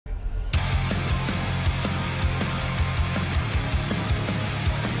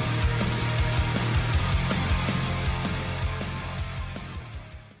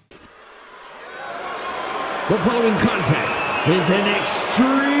The following contest is an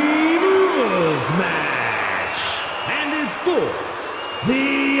Extreme Rules match and is for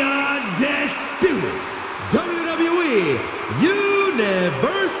the undisputed WWE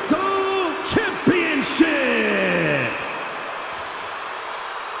Universal Championship.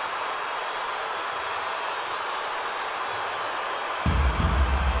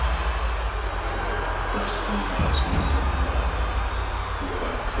 Wrestling has more than one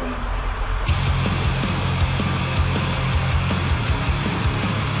word friend.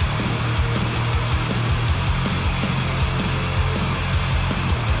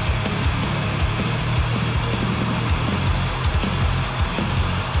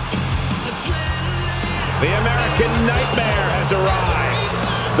 The American Nightmare has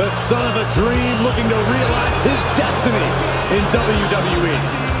arrived. The son of a dream looking to realize his destiny in WWE.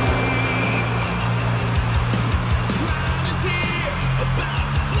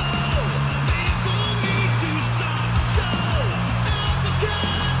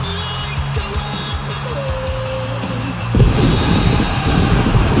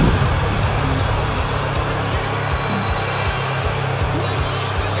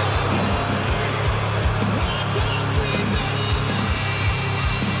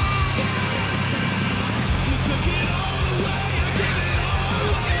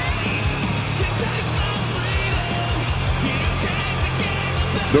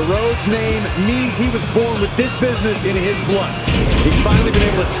 The Rhodes name means he was born with this business in his blood. He's finally been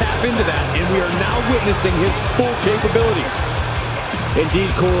able to tap into that, and we are now witnessing his full capabilities. Indeed,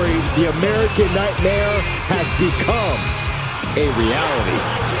 Corey, the American Nightmare has become a reality.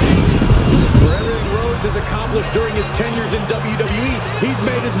 For everything Rhodes has accomplished during his tenures in WWE, he's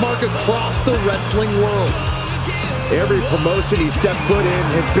made his mark across the wrestling world. Every promotion he stepped foot in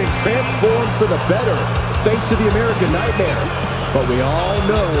has been transformed for the better, thanks to the American Nightmare. But we all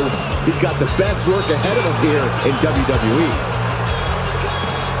know he's got the best work ahead of him here in WWE.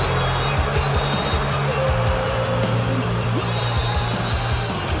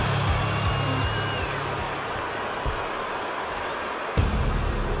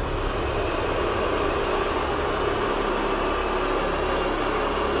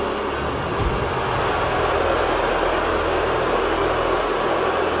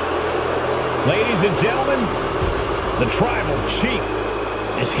 Ladies and gentlemen, the Tribal Chief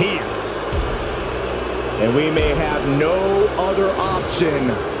is here. And we may have no other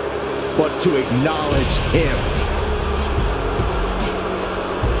option but to acknowledge him.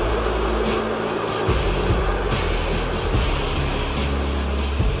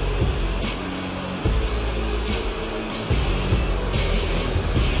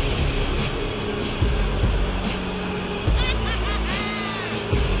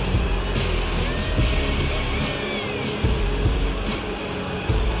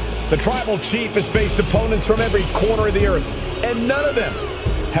 The Tribal Chief has faced opponents from every corner of the earth, and none of them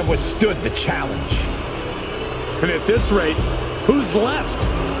have withstood the challenge. And at this rate, who's left?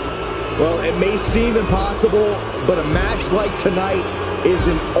 Well, it may seem impossible, but a match like tonight is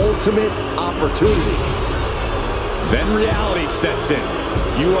an ultimate opportunity. Then reality sets in.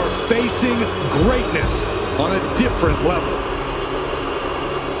 You are facing greatness on a different level.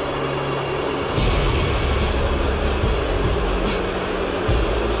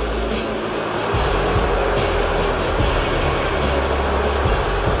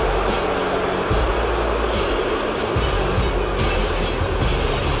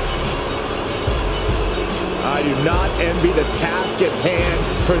 I do not envy the task at hand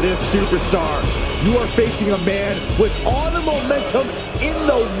for this superstar. You are facing a man with all the momentum in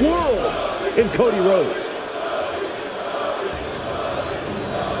the world in Cody Rhodes.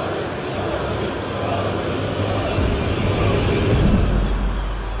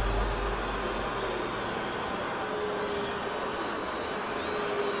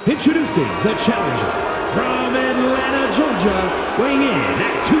 Introducing the challenger from Atlanta, Georgia, weighing in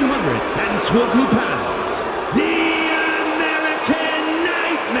at 220 pounds, the American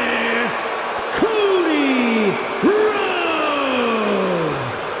Nightmare, Cody Rhodes.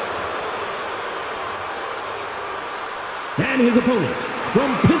 And his opponent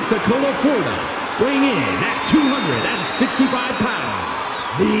from Pensacola, Florida, weighing in at 265 pounds,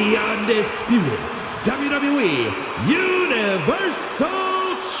 the undisputed WWE Universal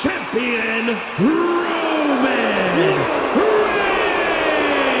Champion, Roman Reigns.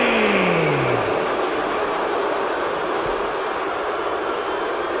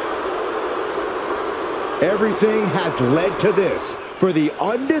 Everything has led to this for the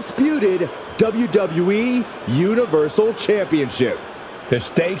undisputed WWE Universal Championship. The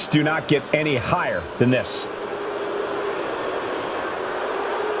stakes do not get any higher than this.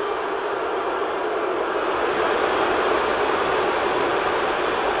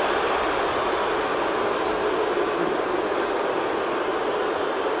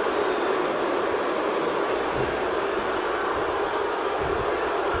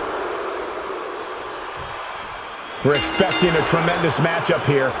 We're expecting a tremendous matchup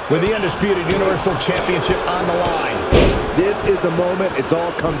here with the Undisputed Universal Championship on the line. This is the moment it's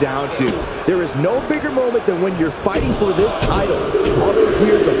all come down to. There is no bigger moment than when you're fighting for this title. All those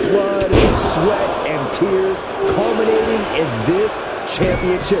years of blood, sweat, and tears culminating in this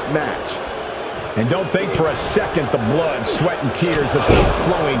championship match. And don't think for a second the blood, sweat, and tears have stopped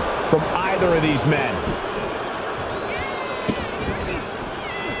flowing from either of these men.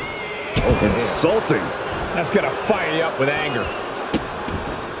 Oh, insulting. That's going to fire you up with anger.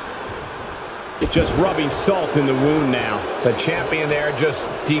 Just rubbing salt in the wound now. The champion there just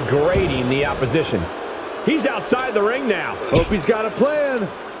degrading the opposition. He's outside the ring now. Hope he's got a plan.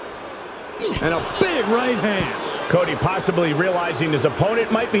 And a big right hand. Cody possibly realizing his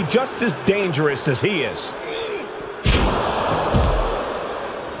opponent might be just as dangerous as he is.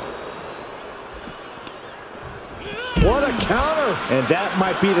 What a counter! And that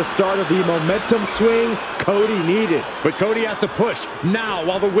might be the start of the momentum swing Cody needed. But Cody has to push now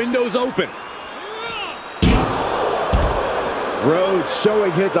while the window's open. Rhodes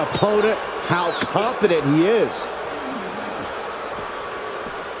showing his opponent how confident he is.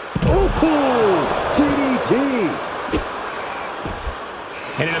 Ooh, DDT.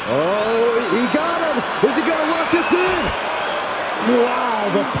 Oh, he got him. Is he going to lock this in? Wow,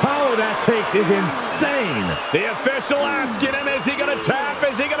 the power that takes is insane. The official asking him, is he going to tap?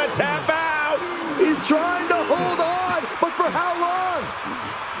 Is he going to tap out? He's trying to hold on, but for how long?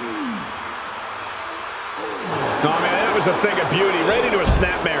 Oh, man, that was a thing of beauty. Right into a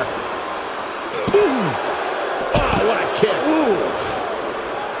snapmare. Ooh. Oh, what a kick. Ooh.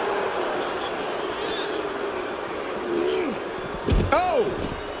 Oh!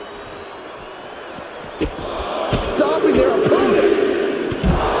 Stopping their opponent.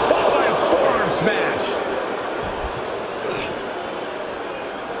 Followed by a forearm smash.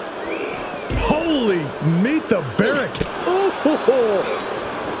 Holy meet the barricade. Ooh.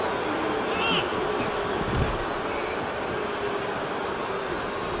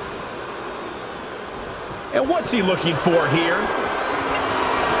 And what's he looking for here?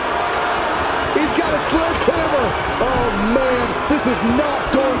 He's got a sledgehammer. Oh, man, this is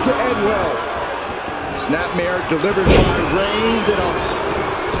not going to end well. Snapmare delivered by Reigns and a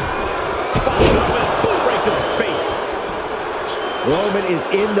follows up with a boot right to the face. Roman is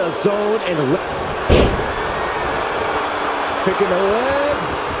in the zone and picking the leg.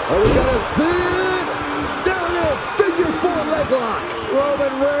 Are we going to see it? There it is, figure four leg lock.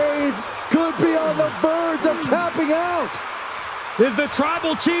 Roman Reigns could be on the verge of tapping out. Is the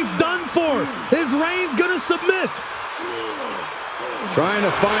tribal chief done for? Is Reigns going to submit? Trying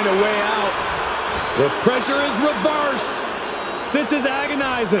to find a way out. The pressure is reversed. This is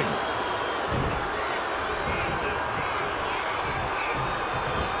agonizing.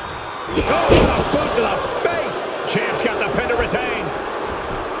 Oh, a boot to the face. Champ's got the pin to retain.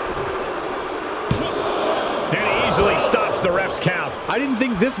 And he easily stops the ref's count. I didn't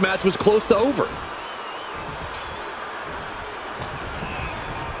think this match was close to over.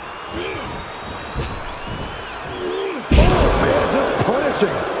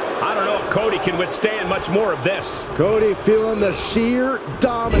 I don't know if Cody can withstand much more of this. Cody feeling the sheer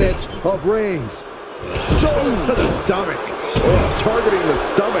dominance of Reigns. Shoulder to the stomach. Oh, targeting the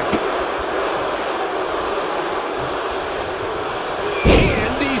stomach.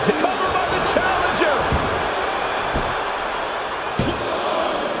 And he's covered by the challenger.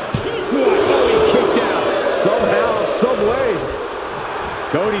 Oh, he kicked out. Somehow, some way.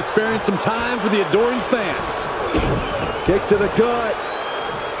 Cody sparing some time for the adoring fans. Kick to the gut.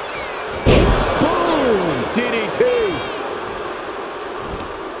 DDT.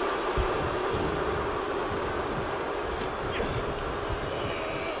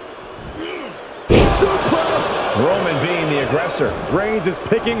 Suplex. Roman being the aggressor. Reigns is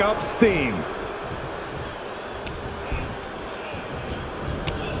picking up steam.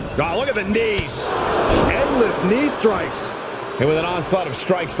 Oh, look at the knees. Endless knee strikes. And with an onslaught of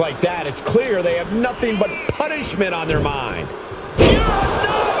strikes like that, it's clear they have nothing but punishment on their mind.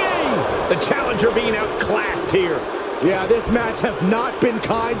 The challenger being outclassed here. Yeah, this match has not been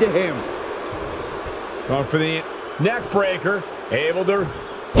kind to him. Going for the neck breaker. Able to...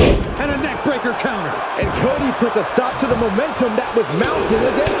 And a neck breaker counter. And Cody puts a stop to the momentum that was mounting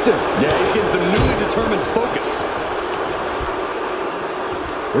against him. Yeah, he's getting some newly determined focus.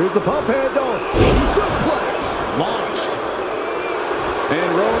 Here's the pump handle. Suplex. Launched.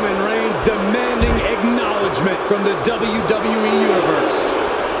 And Roman Reigns demanding acknowledgement from the WWE Universe.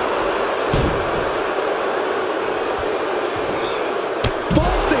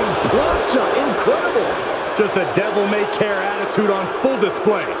 Incredible. Just a devil-may-care attitude on full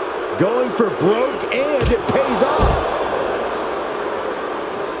display. Going for broke, and it pays off.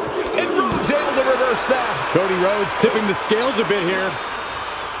 able to reverse that. Cody Rhodes tipping the scales a bit here.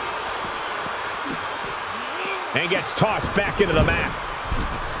 And gets tossed back into the mat.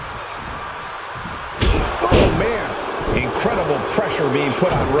 Oh, man. Incredible pressure being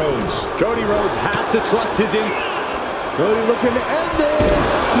put on Rhodes. Cody Rhodes has to trust his instinct. Cody looking to end this.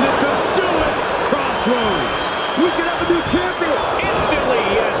 This could do it. Crossroads. We could have a new champion. Instantly,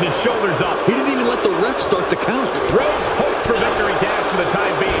 he has his shoulders up. He didn't even let the ref start the count. Rhodes hopes for victory dash for the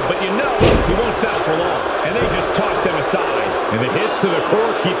time being, but you know he won't settle for long. And they just toss him aside. And the hits to the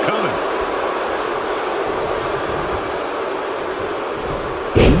core keep coming.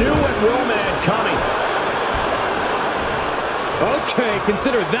 Knew what Roman had coming. Okay,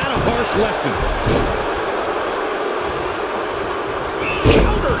 consider that a harsh lesson.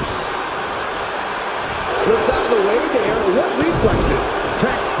 Counters. Slips out of the way there. What reflexes?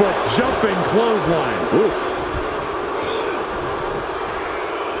 Textbook jumping clothesline. Oof.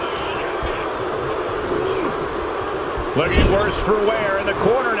 Looking worse for wear in the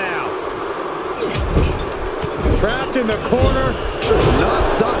corner now. Trapped in the corner.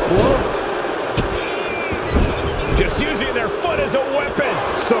 Non-stop blows. Just using their foot as a weapon.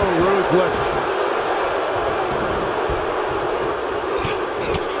 So ruthless.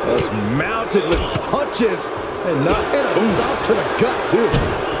 Just mounted with punches and a stop to the gut, too.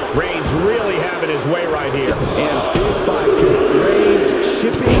 Reigns really having his way right here. And big by big, Reigns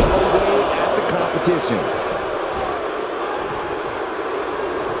chipping away at the competition.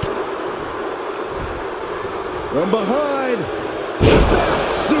 From behind,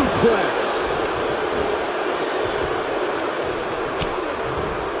 back suplex.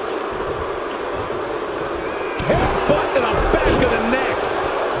 Headbutt to the back of the neck.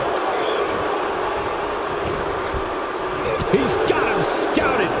 He's got him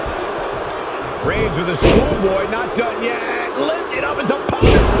scouted. Reigns with a schoolboy, not done yet. Lifted up his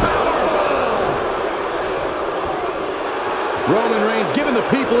opponent. Powerbomb. Roman Reigns giving the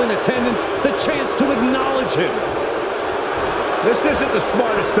people in attendance the chance to acknowledge him. This isn't the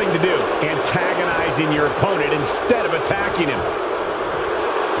smartest thing to do, antagonizing your opponent instead of attacking him.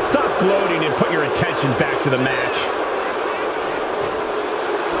 Stop gloating and put your attention back to the match.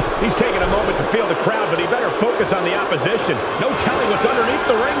 He's taking a moment to feel the crowd, but he better focus on the opposition. No telling what's underneath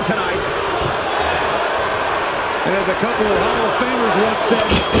the ring tonight. And as a couple of Hall of Famers once said,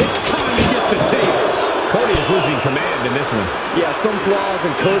 it's time to get the tables. Cody is losing command in this one. Yeah, some flaws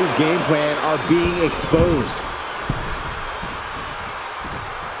in Cody's game plan are being exposed.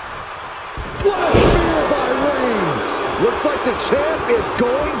 What a spear by Reigns! Looks like the champ is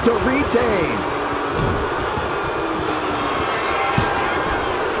going to retain.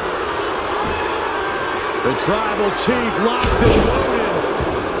 The Tribal Chief locked and loaded.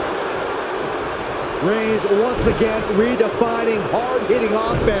 Reigns once again redefining hard-hitting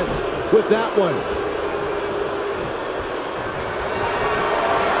offense with that one.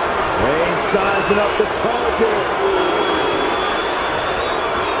 Reigns sizing up the target.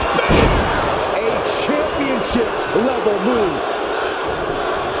 A championship level move.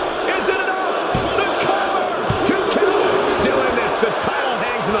 Is it enough? The cover! 2 count. Still in this. The title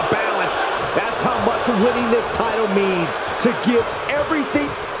hangs in the balance. That's how much winning this title means. To give everything.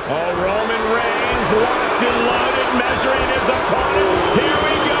 Oh, Roman Reigns locked and loaded, measuring his opponent. Here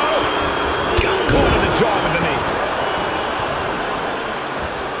we go. Got caught in the jaw with the knee.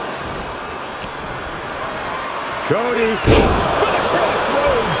 Cody For the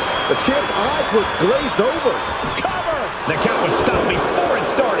crossroads. The champ's eyes look glazed over. Cover. The count was stopped before it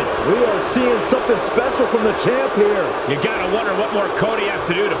started. We are seeing something special from the champ here. You gotta wonder what more Cody has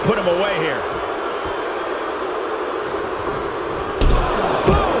to do to put him away here.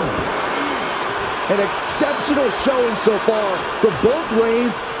 Boom! An exceptional showing so far from both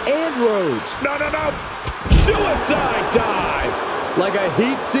Reigns and Rhodes. No, no, no. Suicide dive. like a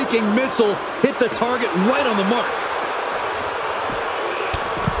heat-seeking missile hit the target right on the mark.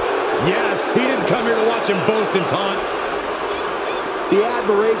 Yes, he didn't come here to watch him boast and taunt. The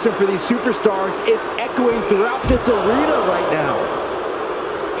admiration for these superstars is echoing throughout this arena right now.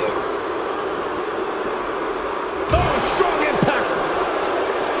 Oh, strong impact.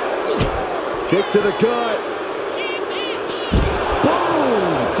 Kick to the gut. Boom!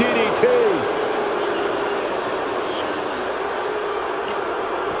 DDT.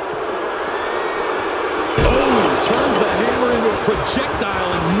 Oh, turns the hammer into a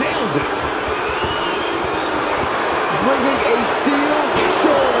projectile and nails it. Bringing a steel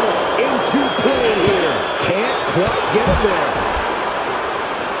chair into play here. Can't quite get him there.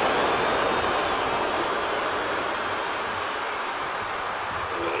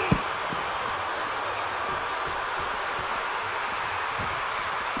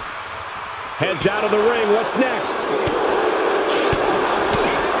 Heads out of the ring. What's next?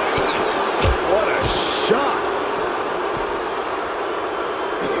 What a shot.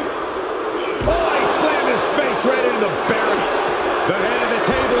 Oh, he slammed his face right into the barrier. The head of the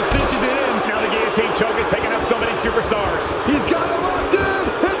table cinches it in. Now the guillotine choke is taking up so many superstars. He's got it locked in.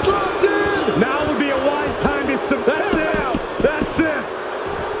 It's locked in. Now would be a wise time to submit. That's it. That's it.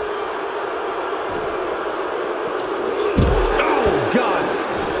 Oh, God.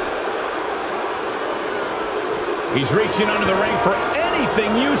 He's reaching under the ring for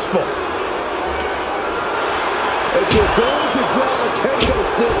anything useful. If you're going to grab a kendo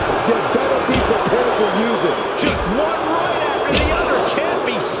stick, you better be prepared to use it. Just one right after the other can't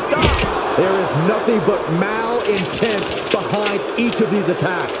be stopped. There is nothing but malintent behind each of these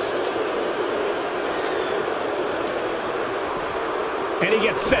attacks. And he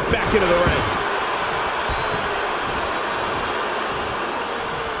gets set back into the ring.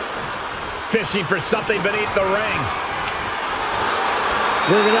 Fishing for something beneath the ring.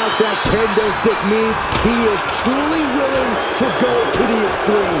 Bringing out that kendo stick means he is truly willing to go to the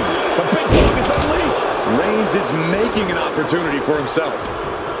extreme. The big dog is unleashed. Reigns is making an opportunity for himself.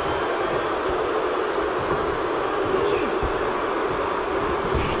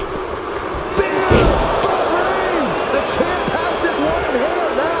 The champ has this one in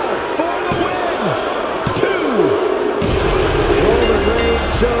hand now. For the win. 2. Roman Reigns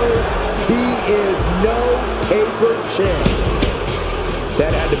shows he is no paper champ.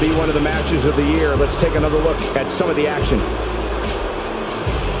 That had to be one of the matches of the year. Let's take another look at some of the action.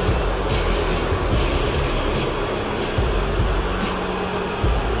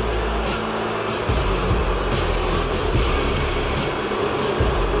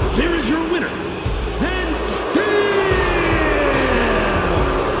 Here is your winner, and still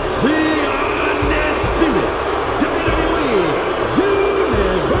the undisputed WWE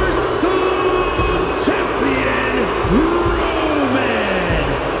Universal Champion, Roman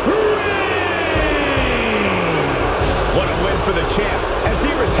Reigns. What a win for the champ as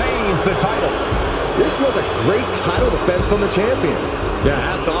he retains the title. This was a great title defense from the champion. Yeah,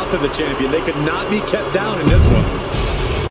 hats off to the champion. They could not be kept down in this one.